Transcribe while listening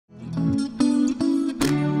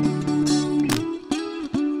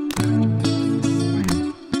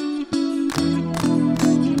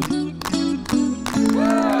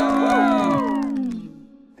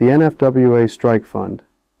The NFWA Strike Fund,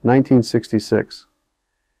 1966.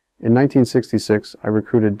 In 1966, I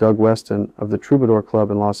recruited Doug Weston of the Troubadour Club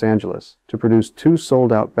in Los Angeles to produce 2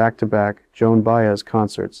 sold-out back-to-back Joan Baez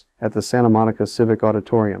concerts at the Santa Monica Civic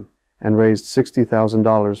Auditorium and raised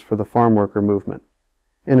 $60,000 for the farm worker movement.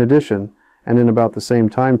 In addition, and in about the same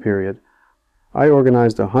time period, I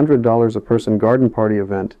organized a $100 a person garden party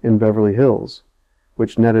event in Beverly Hills,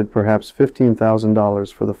 which netted perhaps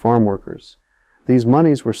 $15,000 for the farm workers. These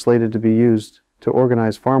monies were slated to be used to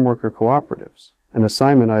organize farm worker cooperatives, an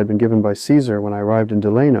assignment I had been given by Caesar when I arrived in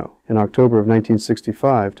Delano in October of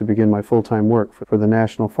 1965 to begin my full-time work for the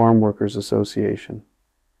National Farm Workers Association.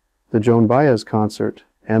 The Joan Baez concert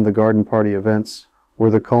and the garden party events were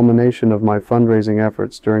the culmination of my fundraising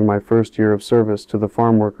efforts during my first year of service to the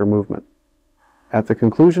farm worker movement. At the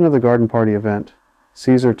conclusion of the garden party event,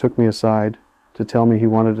 Caesar took me aside to tell me he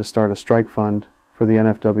wanted to start a strike fund for the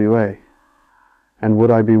NFWA, and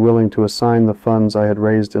would I be willing to assign the funds I had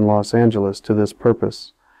raised in Los Angeles to this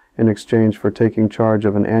purpose in exchange for taking charge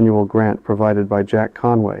of an annual grant provided by Jack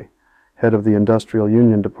Conway, head of the Industrial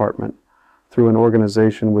Union Department, through an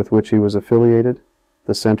organization with which he was affiliated,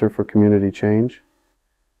 the Center for Community Change.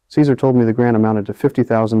 Caesar told me the grant amounted to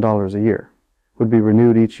 $50,000 a year, would be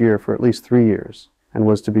renewed each year for at least 3 years, and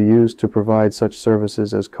was to be used to provide such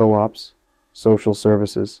services as co-ops, social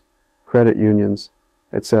services, credit unions,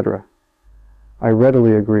 etc. I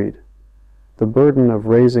readily agreed. The burden of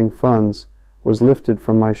raising funds was lifted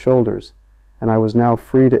from my shoulders, and I was now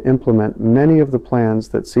free to implement many of the plans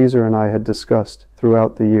that Caesar and I had discussed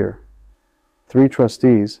throughout the year. 3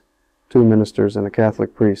 trustees, 2 ministers and a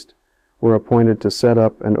Catholic priest, were appointed to set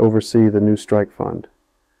up and oversee the new strike fund.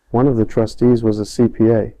 One of the trustees was a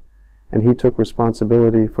CPA, and he took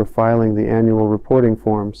responsibility for filing the annual reporting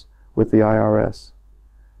forms with the IRS.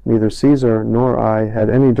 Neither Caesar nor I had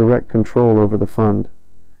any direct control over the fund,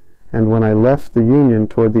 and when I left the union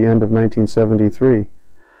toward the end of 1973,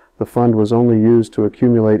 the fund was only used to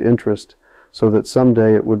accumulate interest so that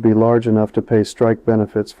someday it would be large enough to pay strike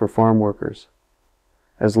benefits for farm workers.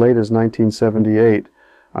 As late as 1978,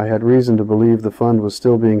 I had reason to believe the fund was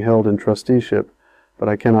still being held in trusteeship, but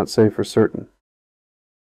I cannot say for certain.